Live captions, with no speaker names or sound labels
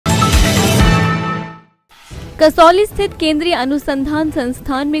कसौली स्थित केंद्रीय अनुसंधान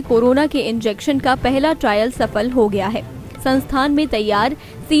संस्थान में कोरोना के इंजेक्शन का पहला ट्रायल सफल हो गया है। संस्थान में तैयार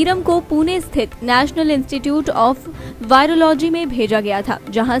सीरम को पुणे स्थित नेशनल इंस्टीट्यूट ऑफ वायरोलॉजी में भेजा गया था,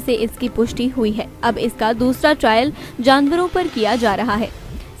 जहां से इसकी पुष्टि हुई है। अब इसका दूसरा ट्रायल जानवरों पर किया जा रहा है।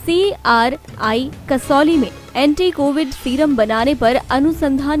 CRI कसौली में एंटी कोविड सीरम बनाने पर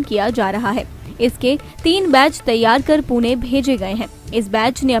अनुसंधान किया जा रहा है। इसके 3 बैच तैयार कर पुणे भेजे गए हैं। इस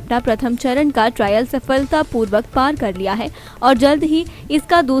बैच ने अपना प्रथम चरण का ट्रायल सफलतापूर्वक पार कर लिया है और जल्द ही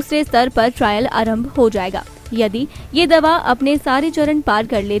इसका दूसरे स्तर पर ट्रायल आरंभ हो जाएगा। यदि ये दवा अपने सारे चरण पार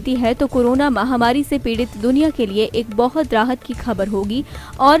कर लेती है तो कोरोना महामारी से पीड़ित दुनिया के लिए एक बहुत राहत की खबर होगी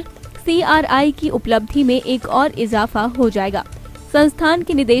और CRI की उपलब्धि में एक और इजाफा हो जाएगा। संस्थान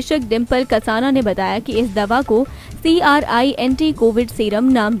की निदेशक डिम्पल कसाना ने बताया कि इस दवा को CRI एंटी कोविड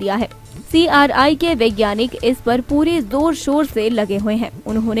सीरम नाम दिया है। CRI के वैज्ञानिक इस पर पूरे जोर शोर से लगे हुए हैं।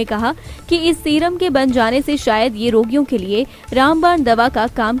 उन्होंने कहा कि इस सीरम के बन जाने से शायद ये रोगियों के लिए रामबाण दवा का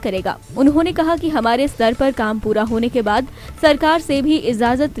काम करेगा। उन्होंने कहा कि हमारे स्तर पर काम पूरा होने के बाद सरकार से भी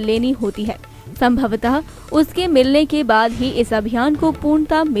इजाजत लेनी होती है। संभवतः उसके मिलने के बाद ही इस अभियान को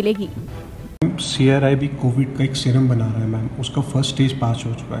पूर्णता मिलेगी। CRI भी कोविड का एक सीरम बना रहा है मैम, उसका फर्स्ट स्टेज पास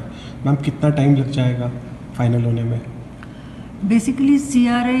हो चुका है। मैम कितना टाइम लग जाएगा फाइनल होने में? बेसिकली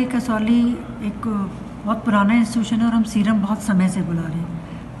CRI कसौली एक बहुत पुराना इंस्टीट्यूशन है और हम सीरम बहुत समय से बुला रहे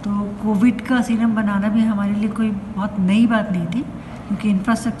हैं। तो कोविड का सीरम बनाना भी हमारे लिए कोई बहुत नई बात नहीं थी, क्योंकि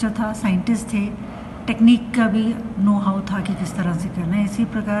इंफ्रास्ट्रक्चर था, साइंटिस्ट थे, टेक्निक का भी नो हाउ था कि किस तरह से करना है। इसी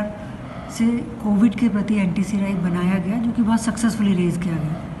प्रकार से कोविड के प्रति एंटी CRI बनाया गया, जो कि बहुत सक्सेसफुली रेज किया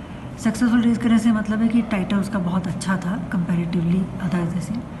गया। सक्सेसफुल रेज करने से मतलब है कि टाइटर उसका बहुत अच्छा था कंपैरेटिवली अदर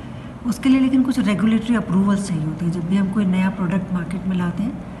से। उसके लिए लेकिन कुछ रेगुलेटरी अप्रूवल्स चाहिए होते हैं। जब भी हम कोई नया प्रोडक्ट मार्केट में लाते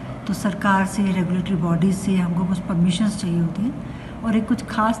हैं तो सरकार से, रेगुलेटरी बॉडीज़ से हमको कुछ परमिशंस चाहिए होती हैं और एक कुछ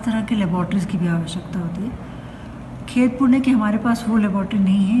खास तरह के लेबॉर्ट्रीज़ की भी आवश्यकता होती है। खेतपुर कि हमारे पास वो लेबॉर्ट्री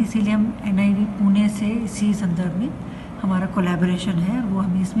नहीं है, इसीलिए हम NIV पुणे से इसी संदर्भ में हमारा कोलैबोरेशन है और वो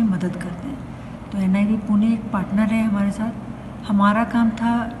हमें इसमें मदद करते हैं। तो NIV पुणे एक पार्टनर है हमारे साथ। हमारा काम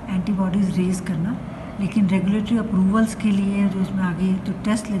था एंटीबॉडीज़ रेज करना, लेकिन रेगुलेटरी अप्रूवल्स के लिए जो इसमें आगे जो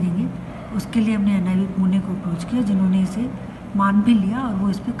टेस्ट लगेंगे उसके लिए हमने NIV पुणे को अप्रोच किया, जिन्होंने इसे मान भी लिया और वो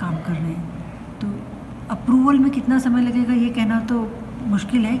इस पर काम कर रहे हैं। तो अप्रूवल में कितना समय लगेगा ये कहना तो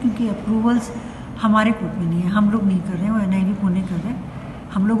मुश्किल है, क्योंकि अप्रूवल्स हमारे कोर्ट में नहीं है, हम लोग नहीं कर रहे हैं, वो NIV पुणे कर रहे हैं।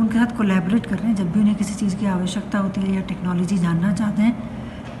 हम लोग उनके साथ कोलैबोरेट कर रहे हैं। जब भी उन्हें किसी चीज़ की आवश्यकता होती है या टेक्नोलॉजी जानना चाहते हैं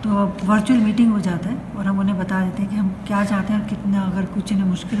तो वर्चुअल मीटिंग हो जाता है और हम उन्हें बता देते हैं कि हम क्या चाहते हैं और कितना, अगर कुछ इन्हें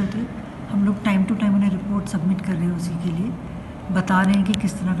मुश्किल होती है हम लोग टाइम टू टाइम उन्हें रिपोर्ट सबमिट कर रहे हैं, उसी के लिए बता रहे हैं कि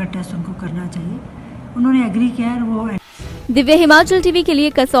किस तरह का टेस्ट उनको करना चाहिए। उन्होंने एग्री किया है। वो दिव्य हिमाचल TV के लिए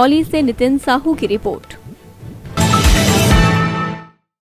कसौली से नितिन साहू की रिपोर्ट।